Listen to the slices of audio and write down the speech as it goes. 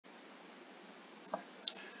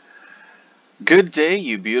Good day,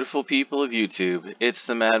 you beautiful people of YouTube. It's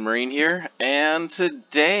the Mad Marine here, and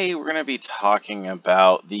today we're going to be talking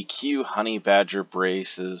about the Q Honey Badger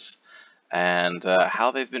braces and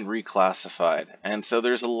how they've been reclassified. And so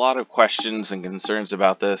there's a lot of questions and concerns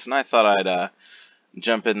about this, and I thought I'd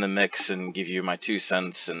jump in the mix and give you my 2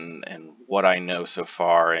 cents and what I know so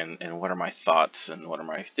far, and what are my thoughts and what are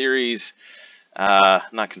my theories.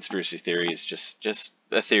 Not conspiracy theories, just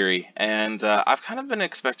a theory. And I've kind of been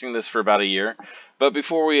expecting this for about a year. But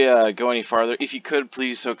before we go any farther, if you could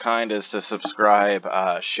please so kind as to subscribe,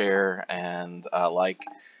 share, and like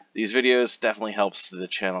these videos, definitely helps the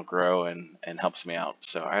channel grow and helps me out.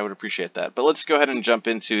 So I would appreciate that. But let's go ahead and jump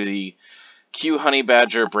into the Q Honey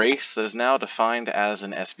Badger brace that is now defined as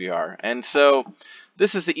an SBR. And so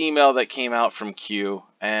this is the email that came out from Q,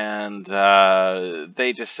 and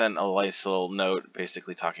they just sent a nice little note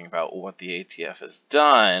basically talking about what the ATF has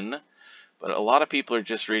done. But a lot of people are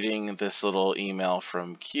just reading this little email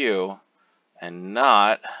from Q and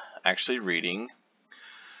not actually reading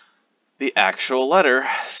the actual letter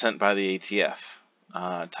sent by the ATF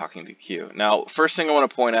talking to Q. Now, first thing I want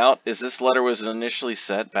to point out is this letter was initially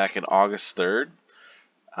sent back in August 3rd,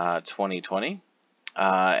 2020.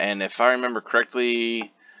 And if I remember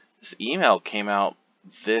correctly, this email came out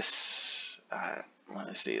this, let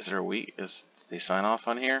me see, is there a week? Did they sign off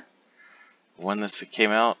on here? When this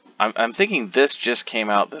came out? I'm thinking this just came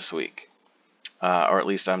out this week. Or at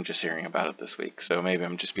least I'm just hearing about it this week. So maybe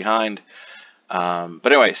I'm just behind. But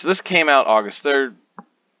anyway, so this came out August 3rd.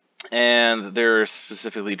 And they're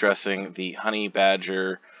specifically addressing the Honey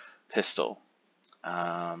Badger pistol.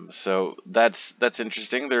 So that's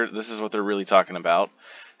interesting. This is what they're really talking about.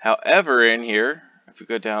 However, in here, if we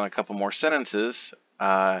go down a couple more sentences,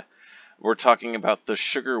 we're talking about the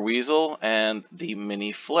Sugar Weasel and the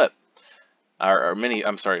Mini Flip,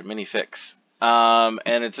 Mini Fix. And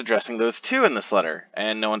it's addressing those two in this letter,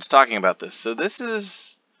 and no one's talking about this. So this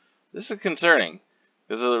is concerning,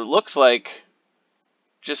 because it looks like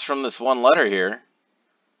just from this one letter here,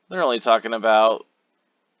 they're only talking about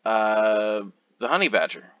the Honey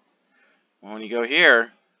Badger. When you go here,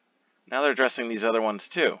 now they're addressing these other ones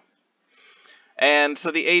too. And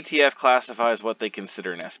so the ATF classifies what they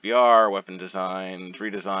consider an SBR, weapon designed,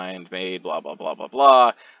 redesigned, made, blah, blah, blah, blah,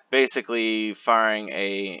 blah. Basically firing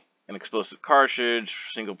an explosive cartridge,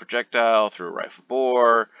 single projectile through a rifle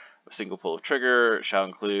bore, a single pull of trigger, shall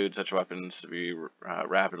include such weapons to be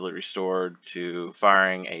rapidly restored to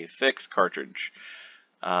firing a fixed cartridge.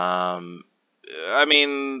 I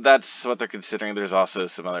mean, that's what they're considering. There's also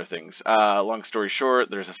some other things. Long story short,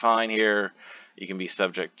 there's a fine here. You can be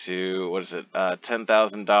subject to, what is it,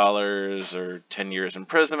 $10,000 or 10 years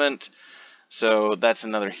imprisonment. So that's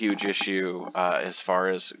another huge issue as far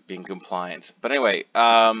as being compliant. But anyway,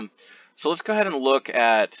 so let's go ahead and look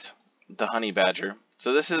at the Honey Badger.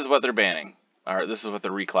 So this is what they're banning, or this is what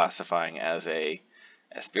they're reclassifying as a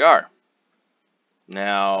SBR.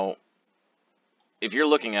 Now, if you're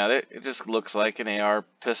looking at it, it just looks like an AR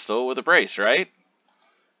pistol with a brace, right?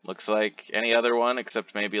 Looks like any other one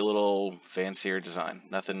except maybe a little fancier design.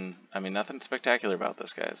 Nothing spectacular about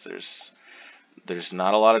this, guys. There's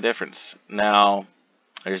not a lot of difference. Now,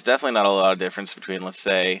 there's definitely not a lot of difference between, let's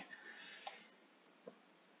say,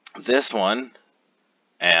 this one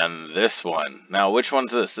and this one. Now, which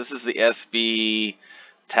one's this? This is the SB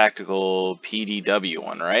Tactical PDW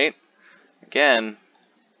one, right? Again,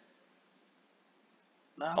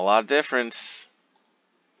 not a lot of difference.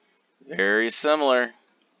 Very similar.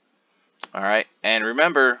 Alright, and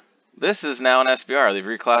remember, this is now an SBR. They've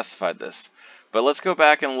reclassified this. But let's go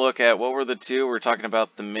back and look at what were the two. We're talking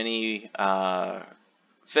about the Mini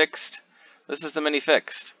Fixed. This is the Mini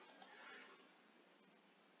Fixed.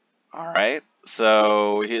 Alright,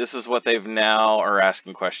 so this is what they've now are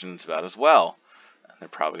asking questions about as well. And they're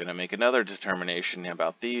probably going to make another determination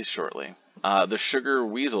about these shortly. The Sugar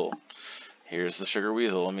Weasel. Here's the Sugar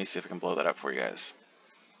Weasel. Let me see if I can blow that up for you guys.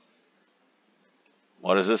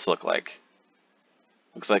 What does this look like?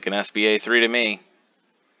 Looks like an SBA3 to me.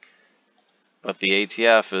 But the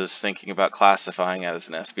ATF is thinking about classifying it as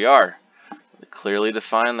an SBR. They clearly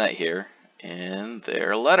define that here in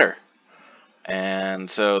their letter. And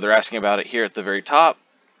so they're asking about it here at the very top,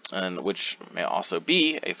 and which may also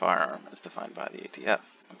be a firearm as defined by the ATF.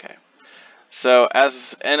 Okay. So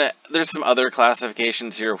there's some other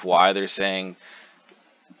classifications here of why they're saying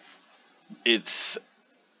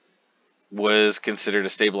was considered a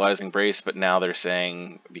stabilizing brace, but now they're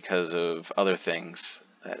saying because of other things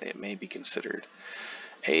that it may be considered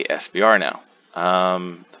a SBR now.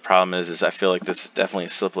 The problem is I feel like this is definitely a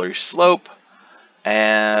slippery slope,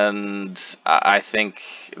 And I think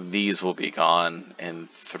these will be gone in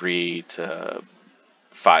 3 to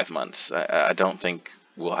 5 months. I don't think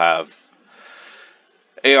we'll have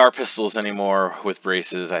AR pistols anymore with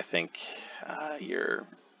braces. I think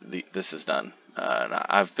this is done. And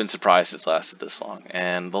I've been surprised it's lasted this long.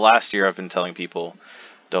 And the last year I've been telling people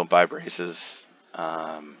don't buy braces.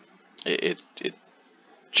 It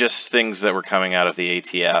just things that were coming out of the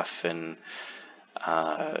ATF, and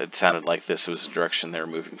it sounded like this was the direction they were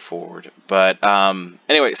moving forward. But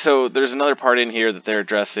anyway, so there's another part in here that they're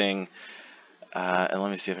addressing, and let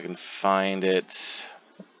me see if I can find it,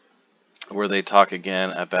 where they talk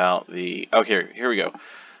again about the, oh, here we go.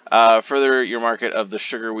 Further your market of the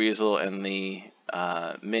sugar weasel and the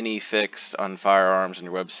mini fixed on firearms on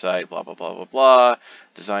your website, blah, blah, blah, blah, blah.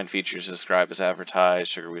 Design features described as advertised,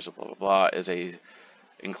 sugar weasel, blah, blah, blah,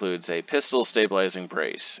 includes a pistol stabilizing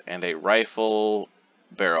brace and a rifle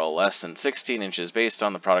barrel less than 16 inches based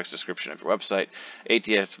on the product's description of your website.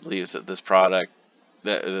 ATF believes that this product,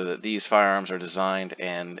 that these firearms are designed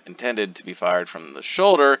and intended to be fired from the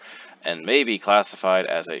shoulder and may be classified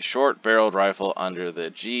as a short-barreled rifle under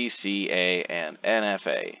the GCA and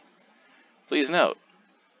NFA. Please note,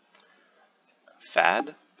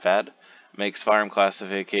 FAD makes firearm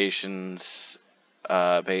classifications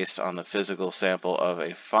based on the physical sample of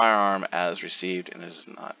a firearm as received and is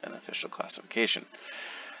not an official classification.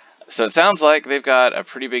 So it sounds like they've got a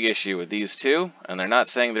pretty big issue with these two, and they're not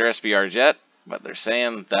saying they're SBRs yet, but they're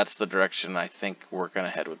saying that's the direction I think we're going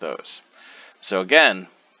to head with those. So again,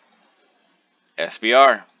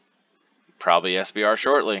 SBR, probably SBR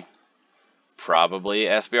shortly,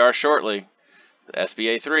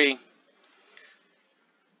 SBA 3,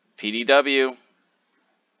 PDW,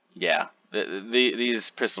 yeah. These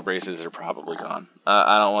pistol braces are probably gone.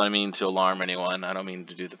 I don't mean to alarm anyone. I don't mean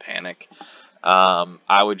to do the panic.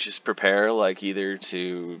 I would just prepare, like, either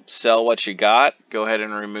to sell what you got, go ahead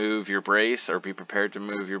and remove your brace, or be prepared to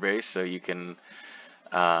move your brace so you can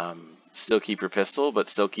still keep your pistol, but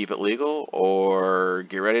still keep it legal, or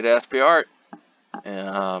get ready to SBR it.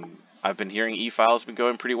 I've been hearing e-file's been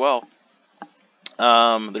going pretty well.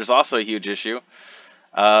 There's also a huge issue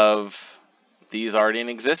of these already in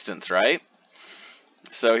existence, right?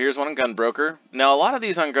 So here's one on Gunbroker. Now, a lot of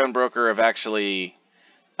these on Gunbroker have actually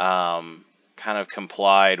kind of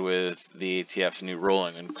complied with the ATF's new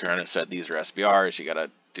ruling and kind of said these are SBRs, you got to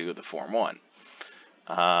do the Form 1.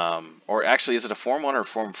 Or actually, is it a Form 1 or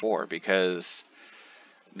Form 4? Because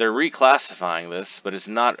they're reclassifying this, but it's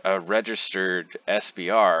not a registered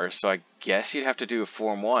SBR, so I guess you'd have to do a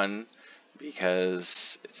Form 1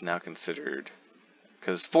 because it's now considered...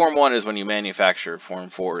 Because Form 1 is when you manufacture, Form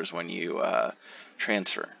 4 is when you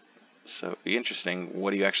transfer. So it'd be interesting, what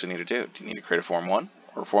do you actually need to do? Do you need to create a Form 1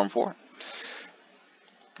 or Form 4?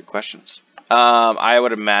 Good questions. I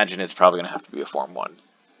would imagine it's probably going to have to be a Form 1,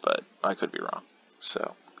 but I could be wrong.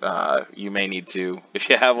 So you may need to, if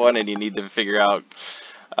you have one and you need to figure out,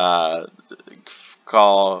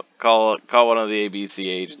 call one of the ABC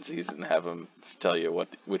agencies and have them tell you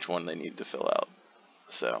which one they need to fill out.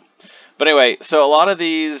 So, but anyway, so a lot of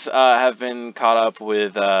these have been caught up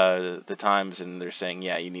with the times, and they're saying,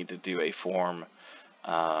 yeah, you need to do a form,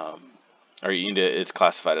 or you need to, it's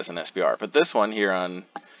classified as an SBR. But this one here on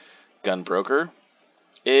Gunbroker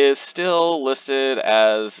is still listed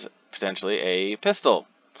as potentially a pistol.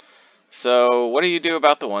 So what do you do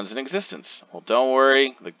about the ones in existence? Well, don't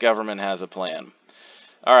worry, the government has a plan.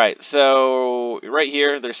 Alright, so right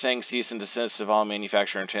here, they're saying cease and desist of all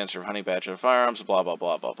manufacture and transfer of honey badger firearms, blah, blah,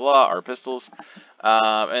 blah, blah, blah, or pistols.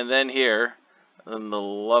 And then here, in the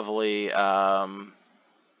lovely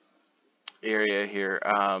area here,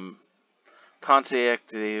 contact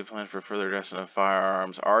the plan for further addressing of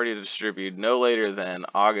firearms already distributed no later than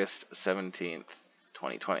August 17th,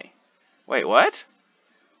 2020. Wait, what?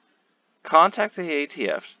 Contact the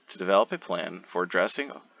ATF to develop a plan for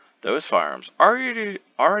addressing those firearms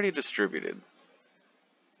already distributed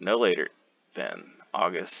no later than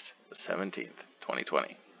August 17th,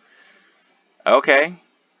 2020. Okay.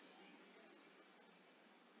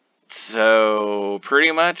 So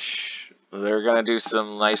pretty much they're going to do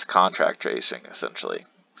some nice contract tracing, essentially.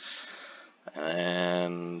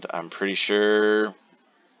 And I'm pretty sure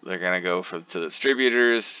they're going to go to the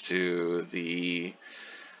distributors, to the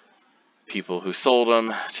people who sold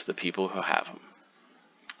them, to the people who have them.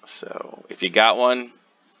 So if you got one,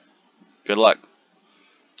 good luck.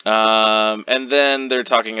 And then they're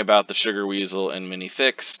talking about the sugar weasel and mini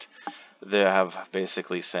fixed. They have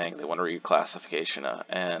basically saying they want a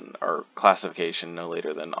reclassification or classification no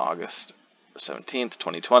later than August 17th,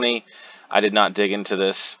 2020. I did not dig into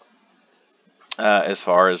this. as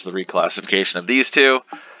far as the reclassification of these two.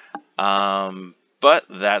 But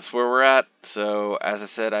that's where we're at. So as I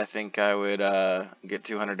said, I think I would get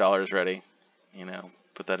 $200 ready.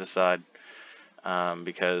 Put that aside,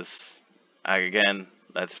 because again,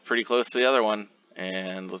 that's pretty close to the other one.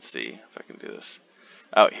 And let's see if I can do this.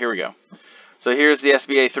 Oh, here we go. So here's the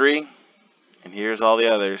SBA 3, and here's all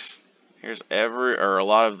the others. Here's a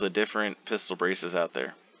lot of the different pistol braces out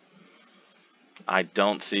there. I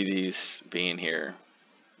don't see these being here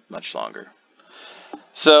much longer.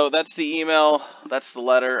 So that's the email. That's the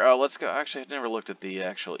letter. Oh, let's go. Actually, I never looked at the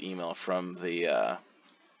actual email from the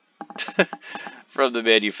from the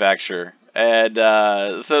manufacturer. And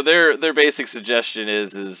so their basic suggestion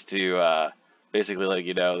is to basically let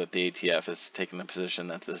you know that the ATF is taking the position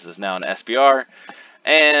that this is now an SBR,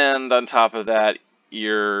 and on top of that,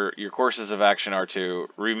 your courses of action are to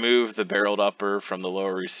remove the barreled upper from the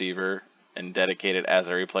lower receiver and dedicate it as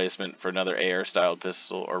a replacement for another AR-styled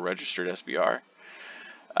pistol or registered SBR.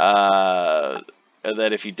 And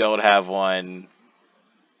then if you don't have one,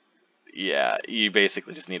 yeah, you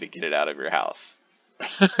basically just need to get it out of your house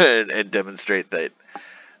and demonstrate that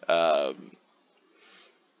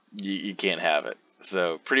you can't have it.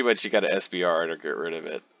 So pretty much you got to SBR it or get rid of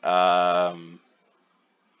it.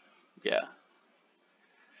 Yeah.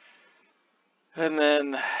 And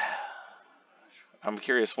then I'm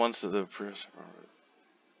curious, once the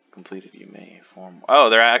completed, you may form. Oh,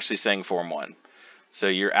 they're actually saying Form 1. So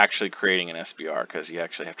you're actually creating an SBR because you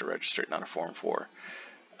actually have to register it, not a Form 4.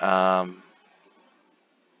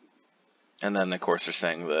 And then, of course, they're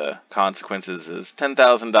saying the consequences is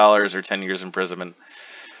 $10,000 or 10 years imprisonment.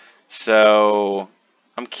 So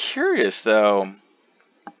I'm curious, though,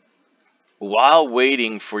 while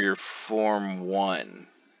waiting for your Form 1,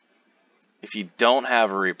 if you don't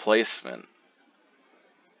have a replacement,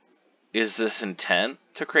 is this intent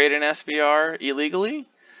to create an SBR illegally?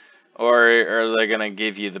 Or are they going to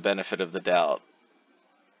give you the benefit of the doubt?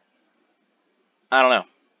 I don't know.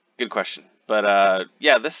 Good question. But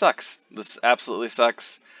yeah, this sucks. This absolutely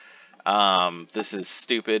sucks. This is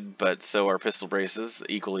stupid, but so are pistol braces,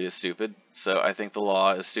 equally as stupid. So I think the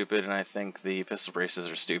law is stupid, and I think the pistol braces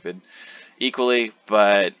are stupid equally.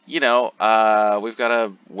 But, we've got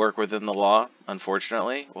to work within the law,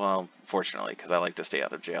 unfortunately. Well, fortunately, because I like to stay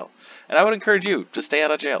out of jail. And I would encourage you to stay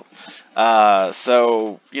out of jail.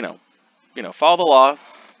 So, follow the law.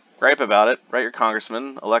 Gripe about it, write your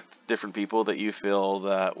congressman, elect different people that you feel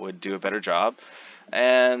that would do a better job,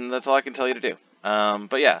 and that's all I can tell you to do.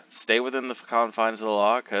 But yeah, stay within the confines of the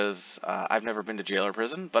law, because I've never been to jail or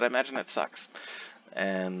prison, but I imagine it sucks.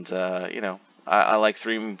 And, I like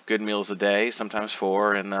 3 good meals a day, sometimes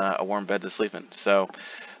 4, and a warm bed to sleep in. So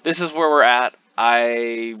this is where we're at.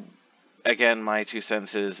 Again, my 2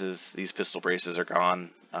 cents is these pistol braces are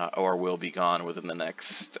gone, or will be gone within the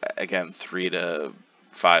next, again, 3 to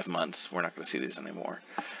 5 months. We're not going to see these anymore.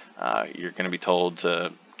 You're going to be told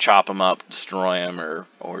to chop them up, destroy them,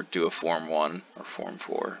 or do a Form 1 or Form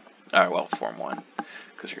 4. Form 1,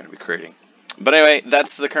 because you're going to be creating. But anyway,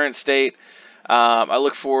 that's the current state. I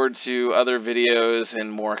look forward to other videos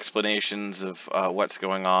and more explanations of what's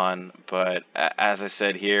going on. But as I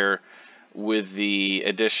said here, with the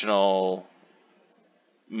additional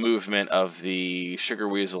movement of the Sugar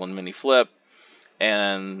Weasel and Mini Flip,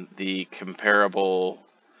 and the comparable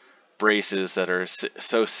braces that are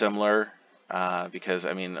so similar, because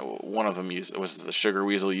I mean, one of them was the Sugar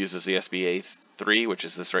Weasel uses the SBA 3, which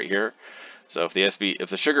is this right here. So if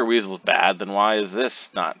the Sugar Weasel is bad, then why is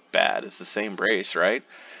this not bad? It's the same brace, right?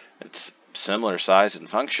 It's similar size and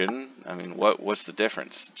function. I mean, what's the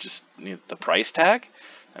difference? Just the price tag?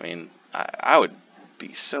 I mean, I would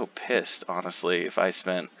be so pissed, honestly, if I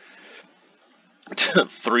spent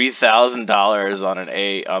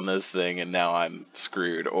 $3,000 on this thing and now I'm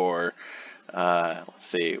screwed. Or let's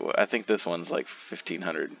see, I think this one's like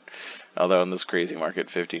 $1,500. Although in this crazy market,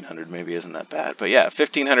 $1,500 maybe isn't that bad. But yeah,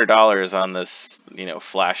 $1,500 on this,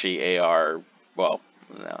 flashy AR. Well,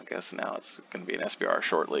 I guess now it's going to be an SBR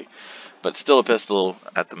shortly, but still a pistol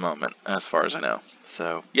at the moment, as far as I know.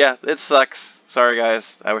 So yeah, it sucks. Sorry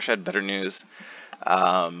guys, I wish I had better news.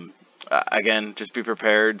 Again, just be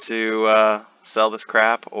prepared to sell this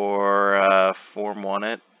crap, or Form 1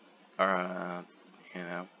 it, or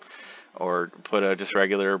or put a just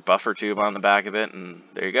regular buffer tube on the back of it, and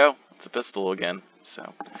there you go. It's a pistol again.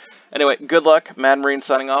 So anyway, good luck. Mad Marine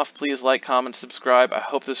signing off. Please like, comment, subscribe. I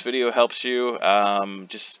hope this video helps you.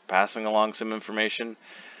 Just passing along some information.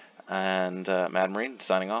 And Mad Marine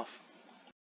signing off.